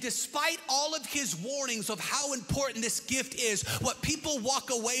 And despite all of his warnings of how important this gift is, what people walk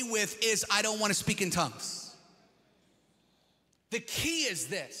away with is, I don't want to speak in tongues. The key is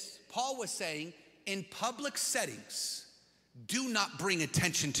this. Paul was saying, in public settings, do not bring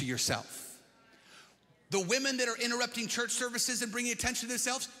attention to yourself. The women that are interrupting church services and bringing attention to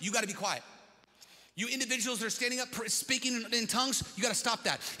themselves, you got to be quiet. You individuals that are standing up speaking in tongues, you got to stop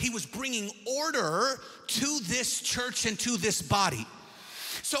that. He was bringing order to this church and to this body.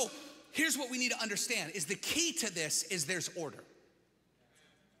 So here's what we need to understand is the key to this is there's order.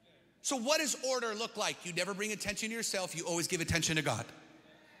 So what does order look like? You never bring attention to yourself. You always give attention to God.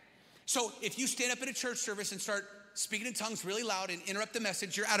 So if you stand up at a church service and start speaking in tongues really loud and interrupt the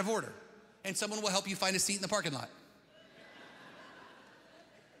message, you're out of order. And someone will help you find a seat in the parking lot.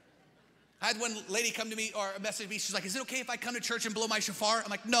 I had one lady come to me or message me. She's like, is it okay if I come to church and blow my shofar? I'm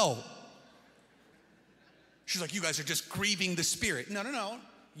like, no. She's like, you guys are just grieving the Spirit. No.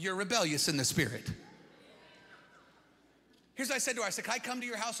 You're rebellious in the Spirit. Here's what I said to her. I said, can I come to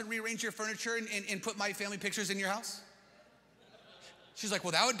your house and rearrange your furniture and put my family pictures in your house? She's like,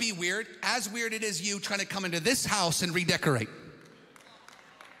 well, that would be weird. As weird it is you trying to come into this house and redecorate.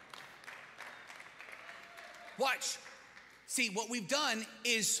 Watch. See, what we've done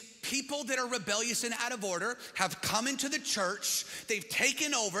is people that are rebellious and out of order have come into the church. They've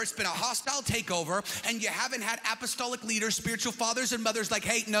taken over. It's been a hostile takeover, and you haven't had apostolic leaders, spiritual fathers and mothers like,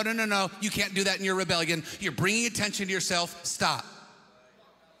 hey, no. You can't do that in your rebellion. You're bringing attention to yourself. Stop.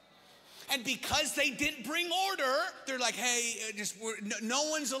 And because they didn't bring order, they're like, hey, no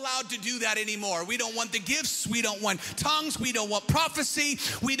one's allowed to do that anymore. We don't want the gifts. We don't want tongues. We don't want prophecy.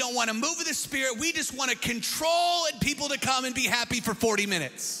 We don't want to move of the Spirit. We just want to control and people to come and be happy for 40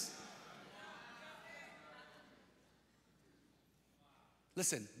 minutes.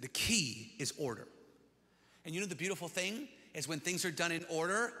 Listen, the key is order. And you know the beautiful thing is when things are done in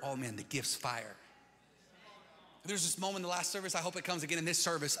order, oh man, the gifts fire. There's this moment in the last service, I hope it comes again in this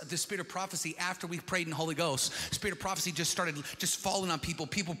service, the spirit of prophecy after we prayed in Holy Ghost. Spirit of prophecy just started falling on people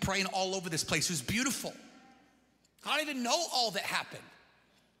praying all over this place. It was beautiful. I don't even know all that happened.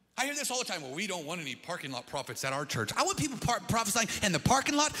 I hear this all the time. Well, we don't want any parking lot prophets at our church. I want people prophesying in the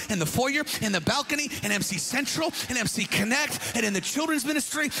parking lot, in the foyer, in the balcony, in MC Central, in MC Connect, and in the children's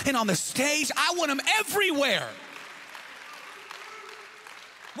ministry, and on the stage. I want them everywhere.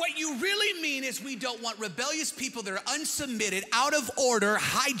 What you really mean is we don't want rebellious people that are unsubmitted, out of order,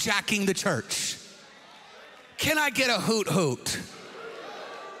 hijacking the church. Can I get a hoot hoot?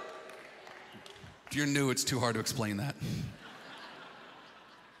 If you're new, it's too hard to explain that.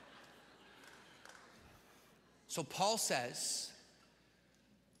 So Paul says,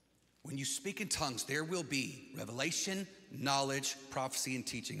 when you speak in tongues, there will be revelation, knowledge, prophecy, and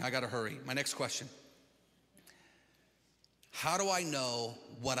teaching. I gotta hurry. My next question. How do I know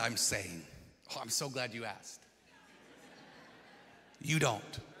what I'm saying? Oh, I'm so glad you asked. You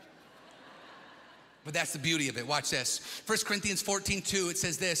don't. But that's the beauty of it. Watch this. 1 Corinthians 14:2, it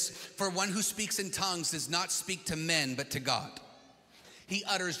says this, for one who speaks in tongues does not speak to men, but to God. He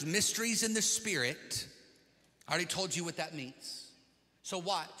utters mysteries in the Spirit. I already told you what that means. So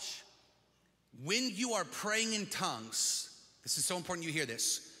watch. When you are praying in tongues, this is so important you hear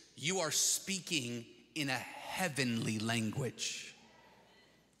this, you are speaking in a heavenly language.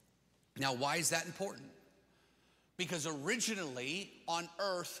 Now, why is that important? Because originally on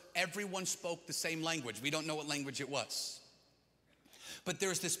earth, everyone spoke the same language. We don't know what language it was. But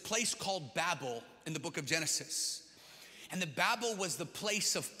there's this place called Babel in the book of Genesis. And the Babel was the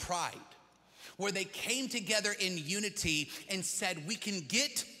place of pride, where they came together in unity and said, we can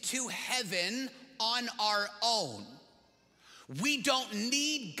get to heaven on our own. We don't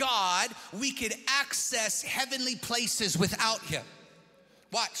need God. We could access heavenly places without him.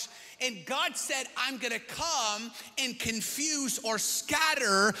 Watch. And God said, I'm gonna come and confuse or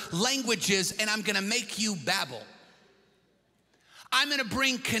scatter languages, and I'm gonna make you babble. I'm gonna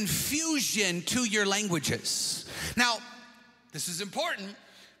bring confusion to your languages. Now, this is important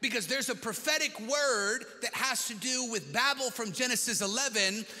because there's a prophetic word that has to do with Babel from Genesis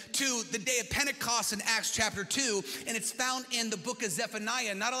 11 to the day of Pentecost in Acts chapter 2, and it's found in the book of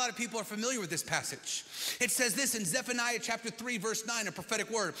Zephaniah. Not a lot of people are familiar with this passage. It says this in Zephaniah chapter 3, verse 9, a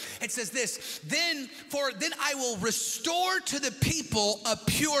prophetic word. It says this, then I will restore to the people a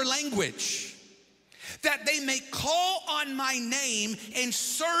pure language, that they may call on my name and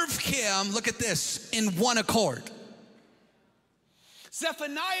serve him, look at this, in one accord.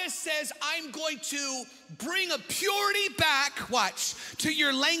 Zephaniah says, I'm going to bring a purity back, watch, to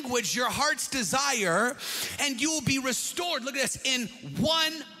your language, your heart's desire, and you will be restored, look at this, in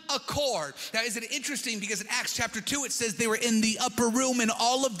one accord. Now, isn't it interesting? Because in Acts chapter 2, it says they were in the upper room and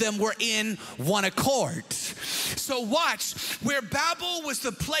all of them were in one accord. So watch, where Babel was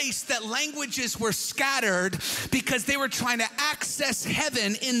the place that languages were scattered because they were trying to access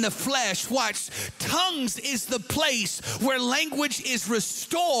heaven in the flesh. Watch, tongues is the place where language is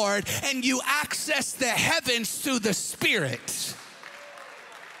restored and you access the heavens through the Spirit.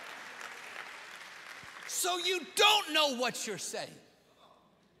 So you don't know what you're saying,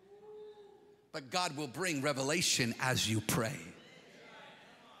 but God will bring revelation as you pray.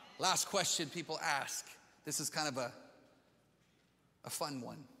 Last question people ask. This is kind of a fun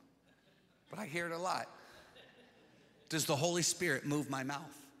one, but I hear it a lot. Does the Holy Spirit move my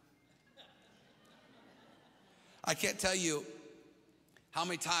mouth? I can't tell you how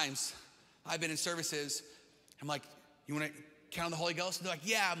many times I've been in services. I'm like, you want to count on the Holy Ghost? And they're like,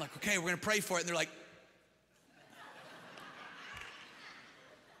 yeah. I'm like, okay, we're going to pray for it. And they're like,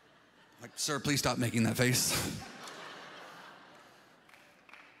 sir, please stop making that face.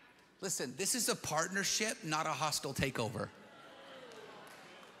 Listen, this is a partnership, not a hostile takeover.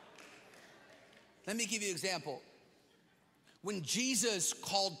 Let me give you an example. When Jesus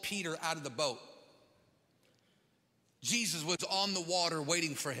called Peter out of the boat, Jesus was on the water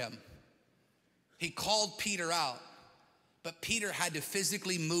waiting for him. He called Peter out, but Peter had to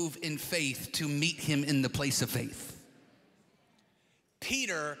physically move in faith to meet him in the place of faith.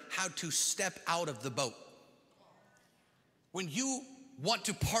 Peter had to step out of the boat. When you want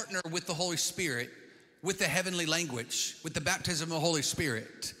to partner with the Holy Spirit, with the heavenly language, with the baptism of the Holy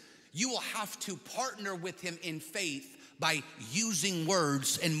Spirit, you will have to partner with him in faith by using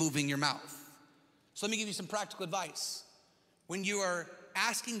words and moving your mouth. So let me give you some practical advice. When you are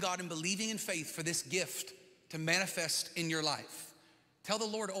asking God and believing in faith for this gift to manifest in your life, tell the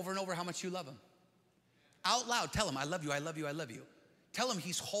Lord over and over how much you love him. Out loud, tell him, I love you, I love you, I love you. Tell him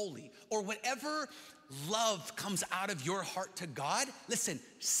he's holy. Or whatever love comes out of your heart to God, listen,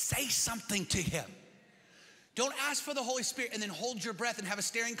 say something to him. Don't ask for the Holy Spirit and then hold your breath and have a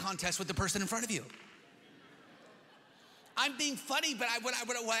staring contest with the person in front of you. I'm being funny, but what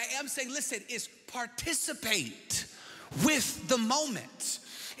I am saying, listen, is participate with the moment.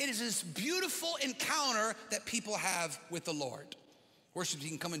 It is this beautiful encounter that people have with the Lord. Worship, you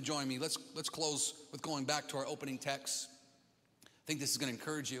can come and join me. Let's close with going back to our opening text. I think this is going to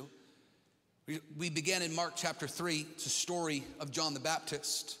encourage you. We began in Mark chapter 3. It's a story of John the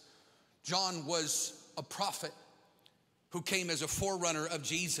Baptist. John was a prophet who came as a forerunner of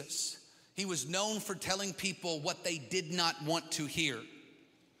Jesus. He was known for telling people what they did not want to hear.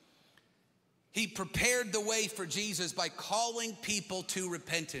 He prepared the way for Jesus by calling people to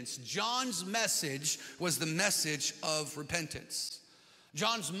repentance. John's message was the message of repentance.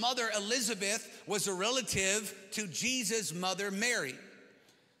 John's mother, Elizabeth, was a relative to Jesus' mother, Mary.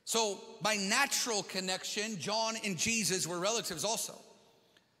 So by natural connection, John and Jesus were relatives also.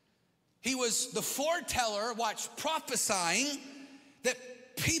 He was the foreteller, prophesying that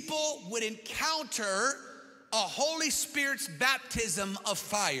people would encounter a Holy Spirit's baptism of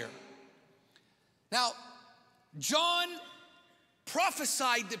fire. Now, John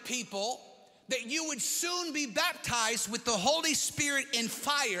prophesied to people that you would soon be baptized with the Holy Spirit in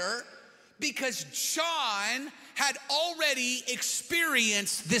fire because John had already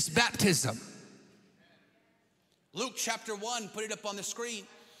experienced this baptism. Luke chapter 1, put it up on the screen.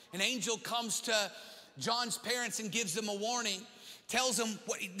 An angel comes to John's parents and gives them a warning, tells them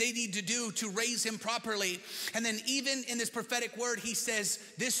what they need to do to raise him properly. And then even in this prophetic word, he says,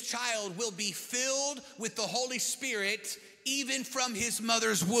 this child will be filled with the Holy Spirit even from his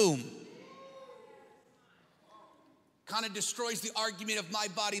mother's womb. Kind of destroys the argument of my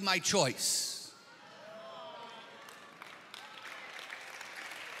body, my choice.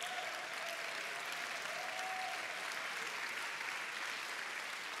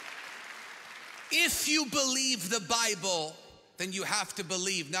 If you believe the Bible, then you have to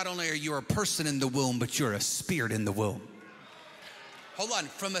believe not only are you a person in the womb, but you're a spirit in the womb. Hold on,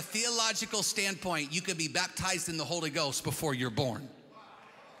 from a theological standpoint, you can be baptized in the Holy Ghost before you're born.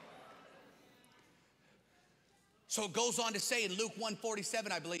 So it goes on to say in Luke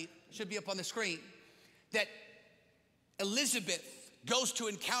 1:47, I believe, should be up on the screen, that Elizabeth goes to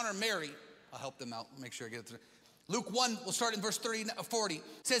encounter Mary. I'll help them out, make sure I get it through. Luke 1, we'll start in verse 40. It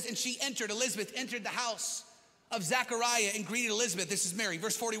says, and she Elizabeth entered the house of Zechariah and greeted Elizabeth. This is Mary,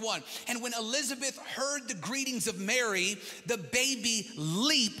 verse 41. And when Elizabeth heard the greetings of Mary, the baby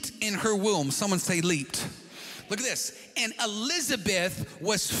leaped in her womb. Someone say leaped. Look at this. And Elizabeth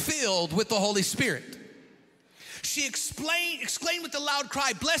was filled with the Holy Spirit. She exclaimed with a loud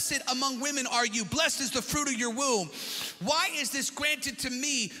cry, "Blessed among women are you, blessed is the fruit of your womb. Why is this granted to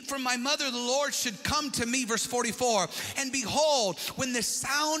me? From my mother the Lord should come to me." Verse 44, "And behold, when the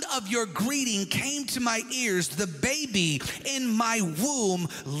sound of your greeting came to my ears, the baby in my womb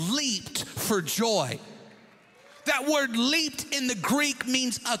leaped for joy." That word leaped in the Greek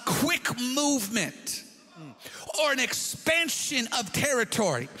means a quick movement or an expansion of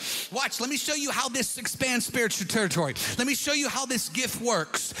territory. Watch, let me show you how this expands spiritual territory. Let me show you how this gift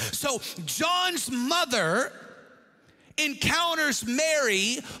works. So John's mother encounters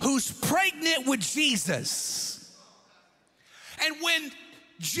Mary, who's pregnant with Jesus. And when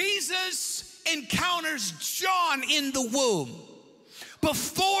Jesus encounters John in the womb,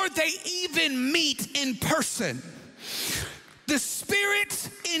 before they even meet in person, the Spirit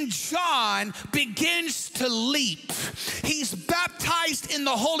in John begins to leap. He's baptized in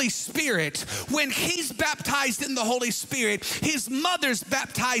the Holy Spirit. When he's baptized in the Holy Spirit, his mother's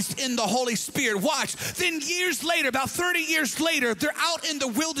baptized in the Holy Spirit. Watch. Then years later, about 30 years later, they're out in the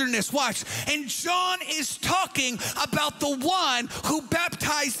wilderness. Watch. And John is talking about the one who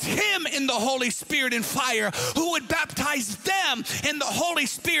baptized him in the Holy Spirit and fire, who would baptize them in the Holy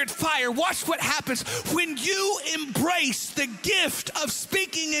Spirit fire. Watch what happens when you embrace the gift of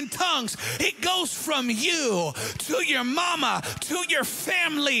speaking in tongues. It goes from you to your mama, to your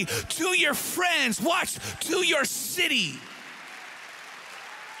family, to your friends. Watch, to your city.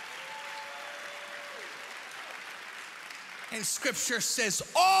 And scripture says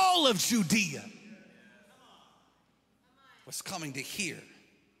all of Judea was coming to hear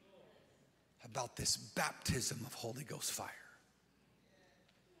about this baptism of Holy Ghost fire.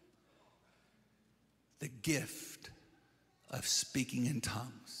 The gift of speaking in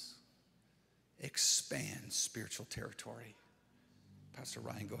tongues expands spiritual territory. Pastor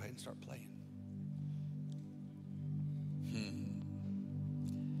Ryan, go ahead and start playing.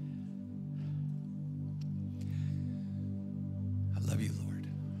 I love you, Lord.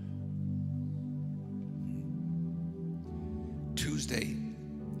 Tuesday,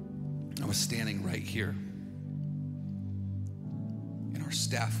 I was standing right here, and our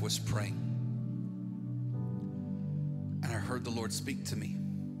staff was praying. And I heard the Lord speak to me.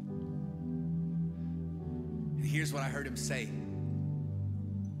 And here's what I heard him say.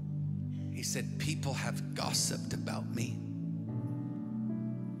 He said, "People have gossiped about me."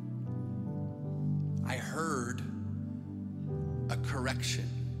 I heard a correction.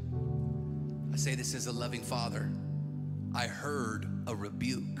 I say this as a loving father. I heard a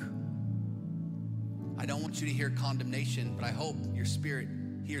rebuke. I don't want you to hear condemnation, but I hope your spirit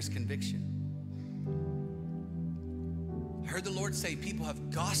hears conviction. I heard the Lord say people have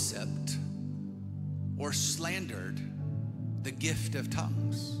gossiped or slandered the gift of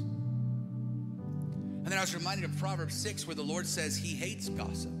tongues. And then I was reminded of Proverbs 6, where the Lord says he hates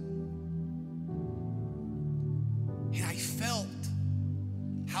gossip. And I felt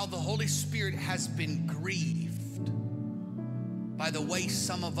how the Holy Spirit has been grieved by the way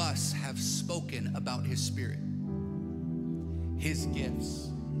some of us have spoken about his Spirit, his gifts.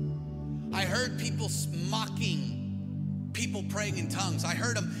 I heard people mocking people praying in tongues. I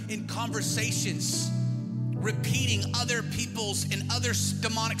heard them in conversations repeating other people's and other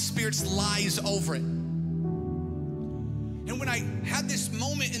demonic spirits' lies over it. And when I had this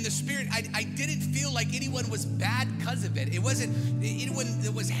moment in the Spirit, I didn't feel like anyone was bad because of it. It wasn't anyone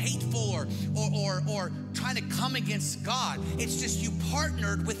that was hateful or trying to come against God. It's just you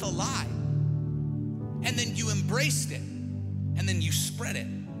partnered with a lie, and then you embraced it, and then you spread it.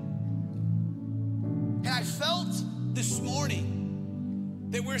 And I felt this morning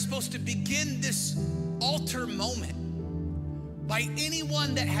that we're supposed to begin this altar moment by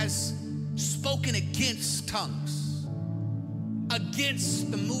anyone that has spoken against tongues,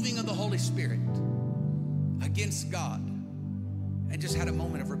 against the moving of the Holy Spirit, against God, and just had a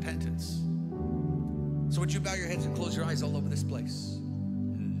moment of repentance. So would you bow your heads and close your eyes all over this place?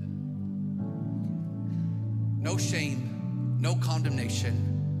 No shame, no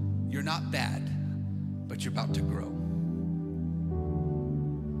condemnation. You're not bad, but you're about to grow.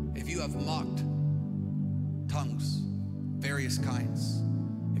 If you have mocked tongues, various kinds,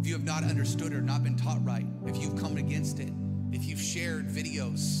 if you have not understood or not been taught right, if you've come against it, if you've shared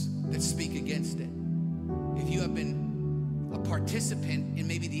videos that speak against it, if you have been a participant in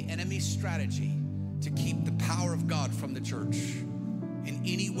maybe the enemy's strategy to keep the power of God from the church in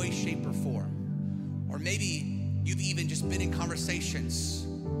any way, shape, or form, or maybe you've even just been in conversations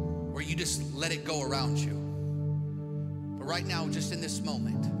where you just let it go around you. But right now, just in this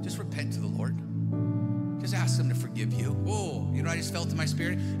moment, just repent to the Lord. Just ask him to forgive you. Oh, you know what I just felt in my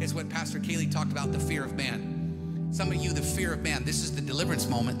spirit? It's what Pastor Kaylee talked about, the fear of man. Some of you, the fear of man, this is the deliverance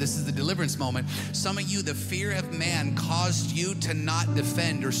moment. This is the deliverance moment. Some of you, the fear of man caused you to not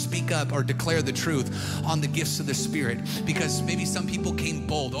defend or speak up or declare the truth on the gifts of the Spirit, because maybe some people came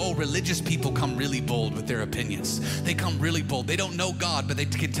bold. Oh, religious people come really bold with their opinions. They come really bold. They don't know God, but they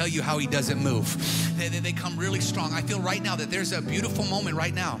can tell you how he doesn't move. They come really strong. I feel right now that there's a beautiful moment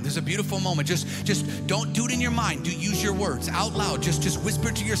right now. There's a beautiful moment. Just don't do it in your mind. Do use your words out loud. Just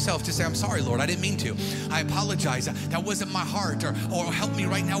whisper to yourself to say, I'm sorry, Lord, I didn't mean to. I apologize. That wasn't my heart, or help me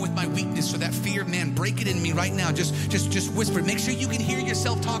right now with my weakness, or that fear, man, break it in me right now. Just whisper. Make sure you can hear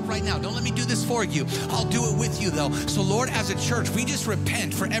yourself talk right now. Don't let me do this for you. I'll do it with you though. So Lord, as a church, we just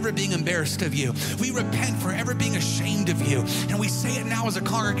repent for ever being embarrassed of you. We repent for ever being ashamed of you. And we say it now as a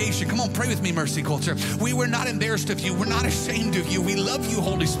congregation. Come on, pray with me, Mercy Culture. We were not embarrassed of you. We're not ashamed of you. We love you,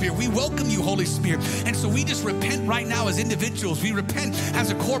 Holy Spirit. We welcome you, Holy Spirit. And so we just repent right now as individuals. We repent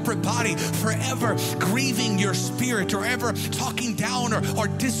as a corporate body for ever grieving your Spirit, or ever talking down or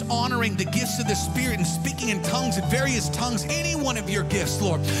dishonoring the gifts of the Spirit and speaking in tongues, in various tongues, any one of your gifts,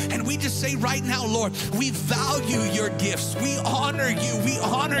 Lord. And we just say right now, Lord, we value your gifts. We honor you. We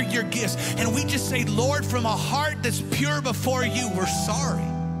honor your gifts. And we just say, Lord, from a heart that's pure before you, we're sorry.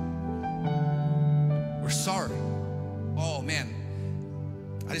 We're sorry. Oh, man.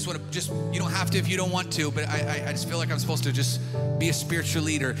 I just want to you don't have to if you don't want to, but I just feel like I'm supposed to just be a spiritual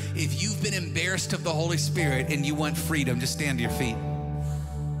leader. If you've been embarrassed of the Holy Spirit and you want freedom, just stand to your feet.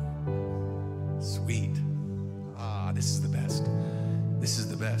 Sweet. This is the best. This is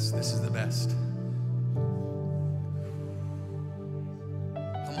the best. This is the best.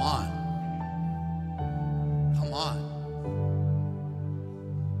 Come on. Come on.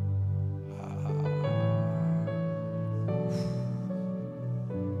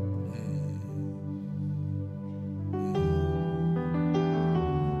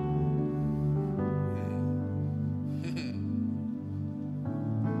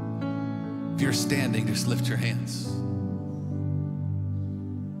 If you're standing, just lift your hands.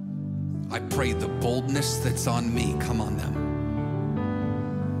 I pray the boldness that's on me come on them.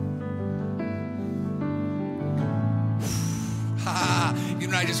 You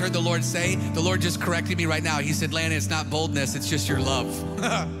know what I just heard the Lord say? The Lord just corrected me right now. He said, Landon, it's not boldness, it's just your love.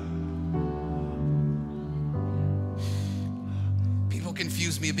 People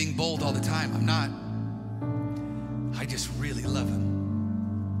confuse me of being bold all the time. I'm not. I just really love him.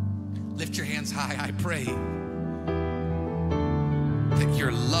 Lift your hands high. I pray that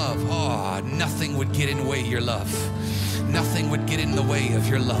your love, nothing would get in the way of your love. Nothing would get in the way of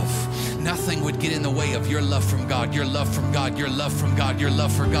your love. Nothing would get in the way of your love from God, your love from God, your love from God, your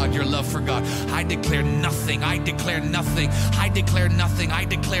love for God, your love for God. I declare nothing. I declare nothing. I declare nothing. I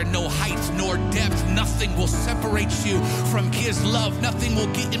declare no height nor depth. Nothing will separate you from his love. Nothing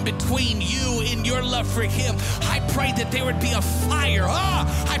will get in between you and your love for him. I pray that there would be a fire.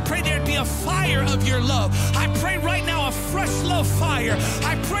 I pray there'd be a fire of your love. I pray right now a fresh love fire.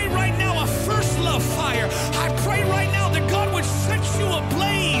 I pray right now a first love fire. I pray right now that God would set you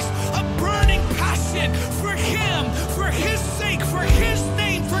ablaze, a burning passion for him, for his sake, for his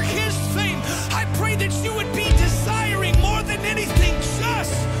name, for his fame. I pray that you would be desiring more than anything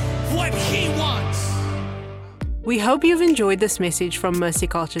just what he wants. We hope you've enjoyed this message from Mercy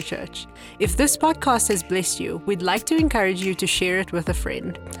Culture Church. If this podcast has blessed you, we'd like to encourage you to share it with a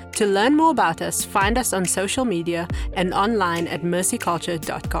friend. To learn more about us, find us on social media and online at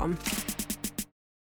mercyculture.com.